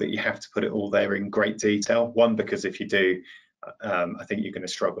feel that you have to put it all there in great detail. One, because if you do, I think you're going to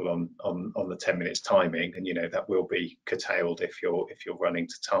struggle on the 10 minutes timing, and that will be curtailed if you're running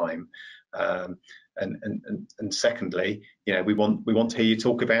to time. And secondly, we want to hear you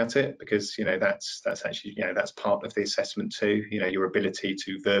talk about it, because that's actually that's part of the assessment too. Your ability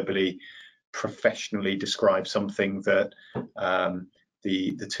to verbally, professionally describe something that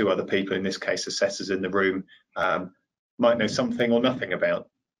the 2 other people, in this case assessors in the room, might know something or nothing about.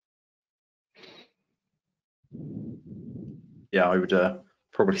 Yeah, I would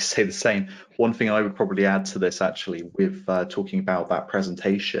probably say the same. One thing I would probably add to this, actually, with talking about that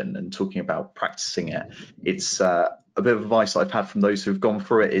presentation and talking about practicing it, it's a bit of advice that I've had from those who've gone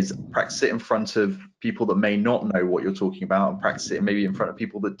through it, is practice it in front of people that may not know what you're talking about, and practice it maybe in front of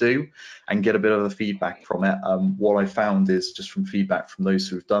people that do, and get a bit of the feedback from it. What I found is, just from feedback from those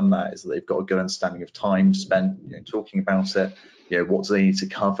who've done that, is that they've got a good understanding of time spent talking about it, what do they need to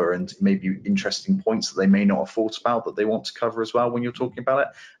cover, and maybe interesting points that they may not have thought about that they want to cover as well when you're talking about it.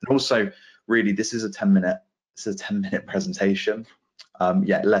 And also, really, this is a 10-minute presentation.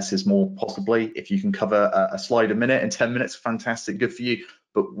 Less is more possibly. If you can cover a slide a minute in 10 minutes, fantastic, good for you.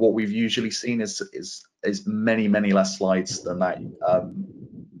 But what we've usually seen is many less slides than that.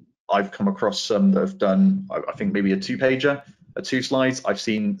 I've come across some that have done, I think, maybe a 2-pager, 2 slides. I've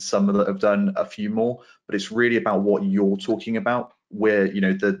seen some that have done a few more, but it's really about what you're talking about, where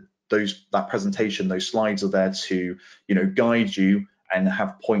that presentation, those slides are there to guide you and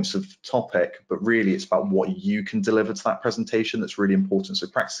have points of topic, but really it's about what you can deliver to that presentation that's really important. So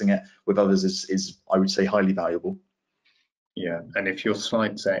practicing it with others is I would say, highly valuable. Yeah, and if your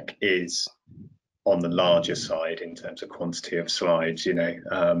slide deck is on the larger side in terms of quantity of slides,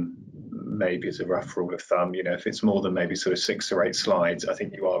 maybe as a rough rule of thumb, if it's more than maybe sort of 6 or 8 slides, I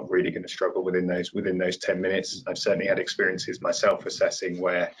think you are really going to struggle within those 10 minutes. I've certainly had experiences myself assessing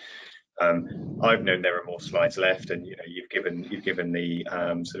where I've known there are more slides left, and you've given the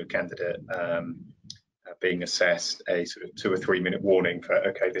sort of candidate being assessed a sort of 2 or 3 minute warning for,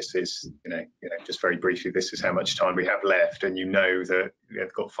 okay, this is just very briefly, this is how much time we have left, and that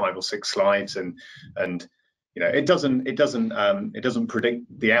they've got 5 or 6 slides, and it doesn't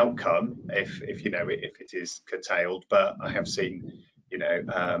predict the outcome if it is curtailed. But I have seen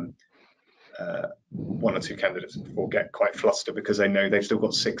 1 or 2 candidates before get quite flustered because they know they've still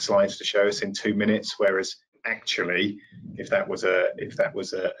got 6 slides to show us in 2 minutes, whereas actually if that was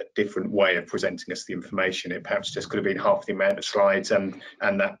a different way of presenting us the information, it perhaps just could have been half the amount of slides, and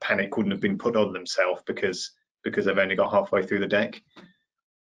that panic wouldn't have been put on themselves because they've only got halfway through the deck.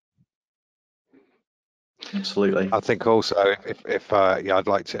 Absolutely. I think also if I'd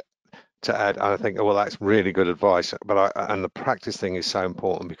like to add, I think, well, that's really good advice, but and the practice thing is so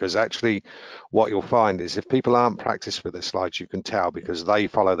important, because actually what you'll find is if people aren't practiced with their slides, you can tell because they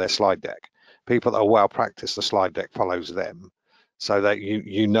follow their slide deck. People that are well practiced, the slide deck follows them, so that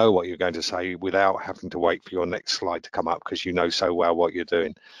you know what you're going to say without having to wait for your next slide to come up, because you know so well what you're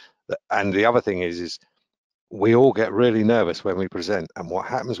doing. And the other thing is we all get really nervous when we present, and what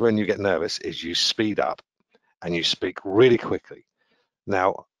happens when you get nervous is you speed up and you speak really quickly.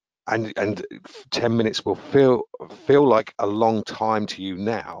 Now, and 10 minutes will feel like a long time to you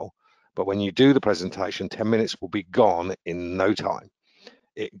now, but when you do the presentation, 10 minutes will be gone in no time.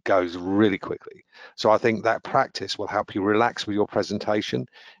 It goes really quickly. So I think that practice will help you relax with your presentation.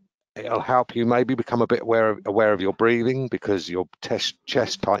 It'll help you maybe become a bit aware of your breathing, because your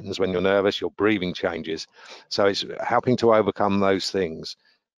chest tightens when you're nervous, your breathing changes. So it's helping to overcome those things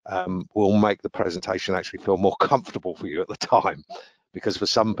will make the presentation actually feel more comfortable for you at the time. Because for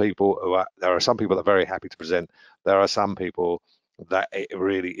some people, there are some people that are very happy to present. There are some people that it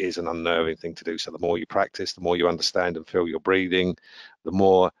really is an unnerving thing to do. So the more you practice, the more you understand and feel your breathing, the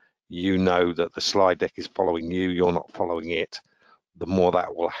more you know that the slide deck is following you, you're not following it, the more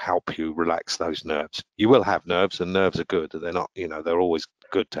that will help you relax those nerves. You will have nerves, and nerves are good. They're not, they're always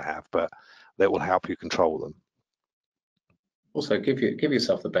good to have, but that will help you control them. Also, give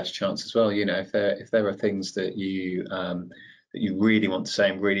yourself the best chance as well. If there are things that you really want to say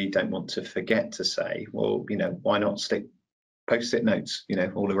and really don't want to forget to say, well, why not stick post-it notes,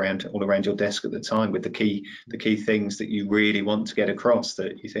 all around your desk at the time with the key things that you really want to get across,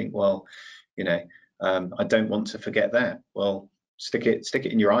 that you think, well, I don't want to forget that. Well, stick it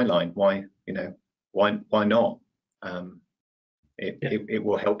in your eye line. Why not? It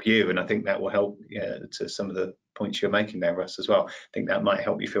will help you, and I think that will help to some of the points you're making there, Russ, as well. I think that might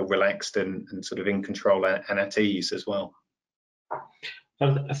help you feel relaxed and sort of in control and at ease as well.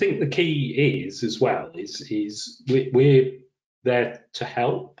 I think the key is as well is we're there to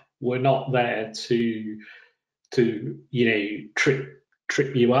help. We're not there to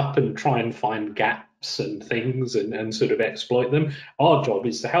trip you up and try and find gaps and things and sort of exploit them. Our job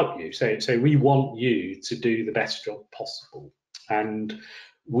is to help you. So we want you to do the best job possible, and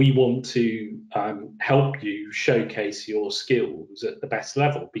we want to help you showcase your skills at the best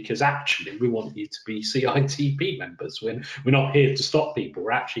level, because actually we want you to be CITP members. We're not here to stop people.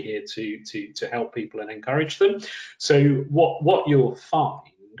 We're actually here to help people and encourage them. So what you'll find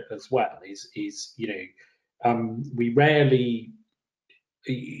as well is we rarely,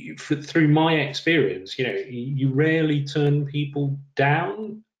 through my experience, you rarely turn people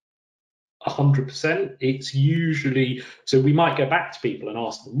down 100%. It's usually, so we might go back to people and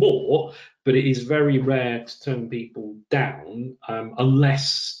ask them more, but it is very rare to turn people down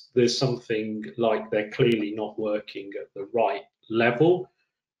unless there's something like they're clearly not working at the right level,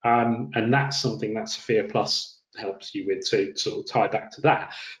 and that's something that Sophia Plus helps you with, to sort of tie back to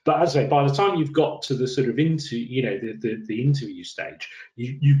that. But as I say, by the time you've got to the sort of the interview stage,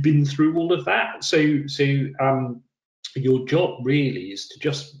 you've been through all of that. So your job really is to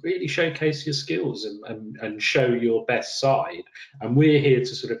just really showcase your skills and show your best side. And we're here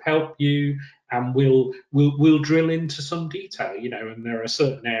to sort of help you, and we'll drill into some detail, and there are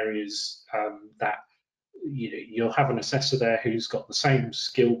certain areas that you'll have an assessor there who's got the same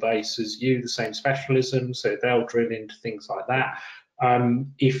skill base as you, the same specialism, so they'll drill into things like that.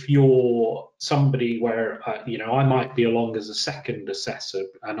 If you're somebody where I might be along as a second assessor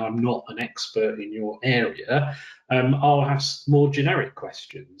and I'm not an expert in your area, I'll have more generic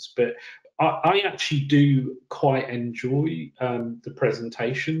questions. But I actually do quite enjoy the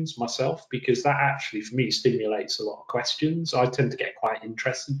presentations myself, because that actually for me stimulates a lot of questions. I tend to get quite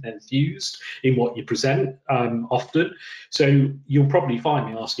interested and enthused in what you present often. So you'll probably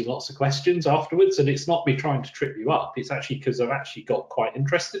find me asking lots of questions afterwards, and it's not me trying to trip you up. It's actually because I've actually got quite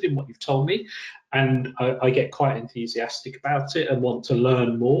interested in what you've told me, and I get quite enthusiastic about it and want to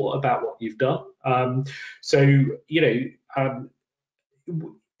learn more about what you've done.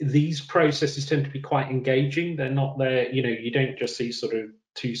 These processes tend to be quite engaging. They're not there, you don't just see sort of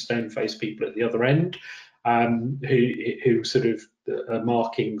two stone-faced people at the other end who sort of are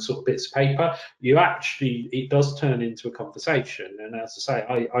marking sort of bits of paper. It does turn into a conversation. And as I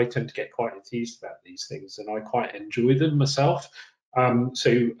say, I tend to get quite enthused about these things, and I quite enjoy them myself. And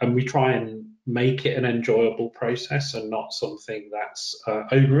we try and make it an enjoyable process and not something that's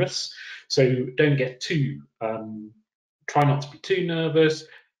onerous. So don't get too, try not to be too nervous.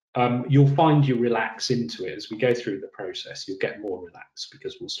 You'll find you relax into it as we go through the process. You'll get more relaxed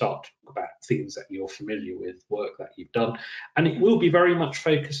because we'll start to talk about things that you're familiar with, work that you've done, and it will be very much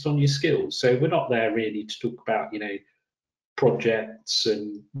focused on your skills. So we're not there really to talk about, projects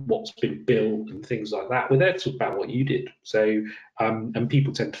and what's been built and things like that. We're there to talk about what you did. So, and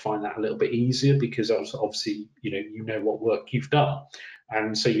people tend to find that a little bit easier because obviously, you know what work you've done,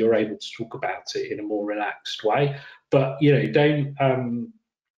 and so you're able to talk about it in a more relaxed way. But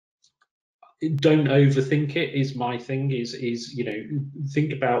don't overthink it is my thing. Is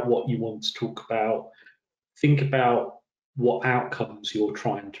think about what you want to talk about, think about what outcomes you're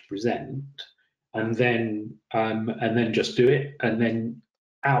trying to present, and then just do it, and then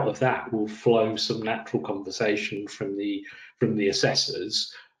out of that will flow some natural conversation from the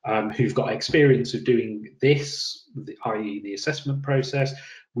assessors who've got experience of doing this, i.e. the assessment process.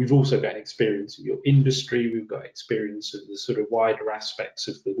 We've also got experience of your industry, we've got experience of the sort of wider aspects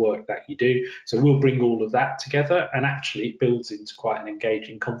of the work that you do. So we'll bring all of that together, and actually it builds into quite an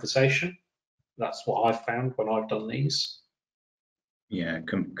engaging conversation. That's what I've found when I've done these. Yeah,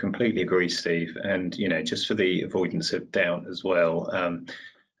 completely agree, Steve. And, just for the avoidance of doubt as well, an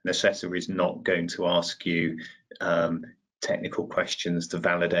assessor is not going to ask you technical questions to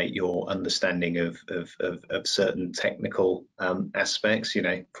validate your understanding of certain technical aspects.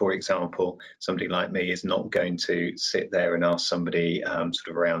 For example, somebody like me is not going to sit there and ask somebody sort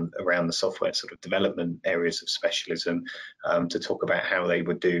of around the software sort of development areas of specialism to talk about how they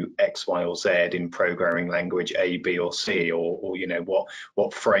would do X, Y, or Z in programming language A, B, or C, or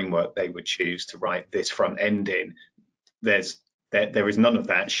what framework they would choose to write this front end in. There is none of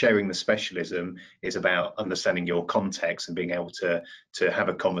that. Sharing the specialism is about understanding your context and being able to have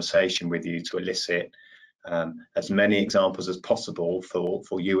a conversation with you to elicit as many examples as possible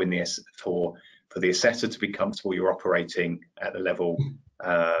for you and for the assessor to be comfortable you're operating at the level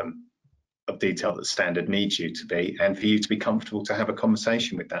of detail that standard needs you to be, and for you to be comfortable to have a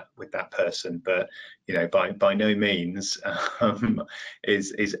conversation with that person. But by no means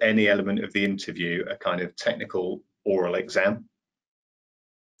is any element of the interview a kind of technical oral exam.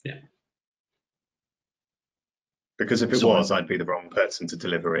 Yeah. Because if it was, I'd be the wrong person to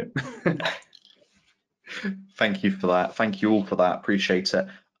deliver it. Thank you for that. Thank you all for that. Appreciate it.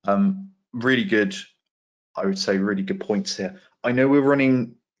 Really good, I would say, really good points here. I know we're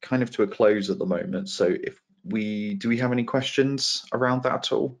running kind of to a close at the moment, so do we have any questions around that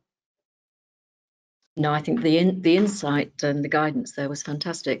at all? No, I think the insight and the guidance there was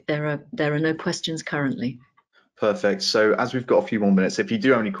fantastic. There are no questions currently. Perfect. So as we've got a few more minutes, if you do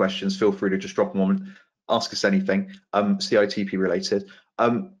have any questions, feel free to just drop them on, ask us anything CITP related.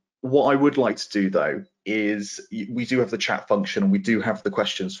 What I would like to do though is we do have the chat function and we do have the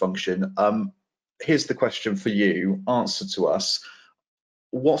questions function. Here's the question for you, answer to us.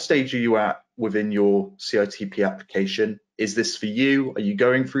 What stage are you at within your CITP application? Is this for you? Are you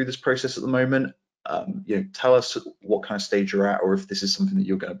going through this process at the moment? Tell us what kind of stage you're at, or if this is something that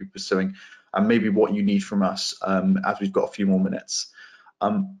you're going to be pursuing, and maybe what you need from us as we've got a few more minutes.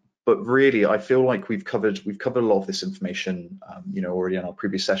 but really, I feel like we've covered a lot of this information, already in our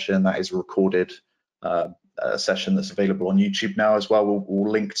previous session. That is a recorded session that's available on YouTube now as well.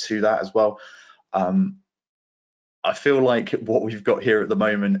 We'll link to that as well. I feel like what we've got here at the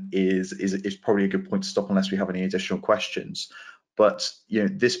moment is probably a good point to stop unless we have any additional questions. But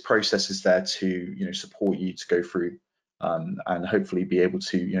this process is there to support you to go through and hopefully be able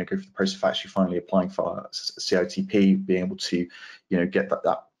to go through the process of actually finally applying for CITP, being able to get to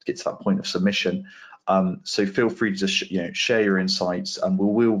that point of submission. So feel free to share your insights, and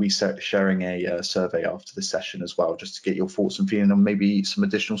we will be sharing a survey after the session as well, just to get your thoughts and feeling on maybe some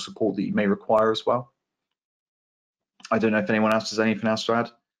additional support that you may require as well. I don't know if anyone else has anything else to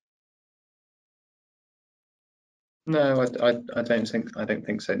add. No, I don't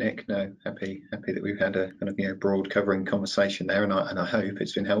think so, Nick. No, happy that we've had a kind of broad covering conversation there, and I hope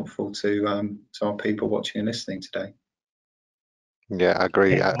it's been helpful to our people watching and listening today. Yeah, I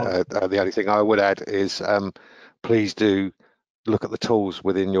agree. The only thing I would add is please do look at the tools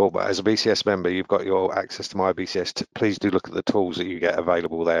within your, as a BCS member, you've got your access to My BCS. Please do look at the tools that you get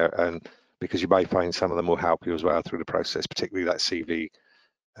available there, and because you may find some of them will help you as well through the process, particularly that CV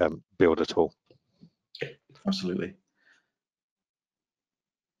builder tool. Absolutely.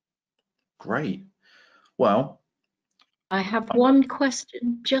 Great. Well, I have one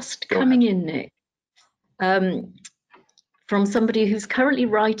question just coming in, Nick, from somebody who's currently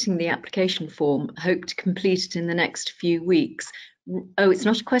writing the application form, hope to complete it in the next few weeks. Oh, it's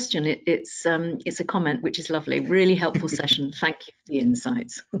not a question, it's a comment, which is lovely. Really helpful session. Thank you for the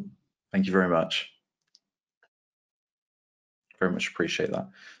insights. Thank you very much. Very much appreciate that.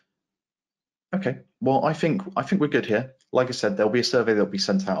 Okay, well, I think we're good here. Like I said, there'll be a survey that'll be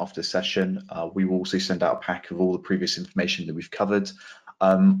sent out after the session. We will also send out a pack of all the previous information that we've covered.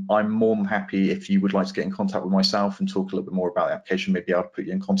 I'm more than happy if you would like to get in contact with myself and talk a little bit more about the application. Maybe I'll put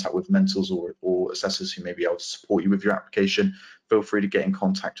you in contact with mentors or assessors who may be able to support you with your application. Feel free to get in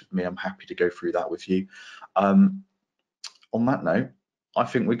contact with me. I'm happy to go through that with you. On that note, I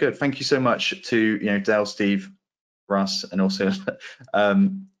think we're good. Thank you so much to Dale, Steve, Russ, and also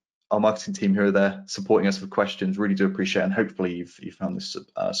our marketing team who are there supporting us with questions. Really do appreciate it, and hopefully you've found this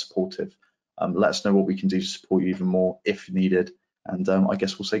supportive. Let us know what we can do to support you even more if needed, and I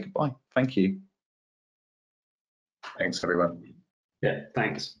guess we'll say goodbye. Thank you. Thanks, everyone. Yeah,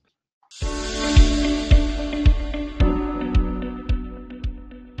 thanks.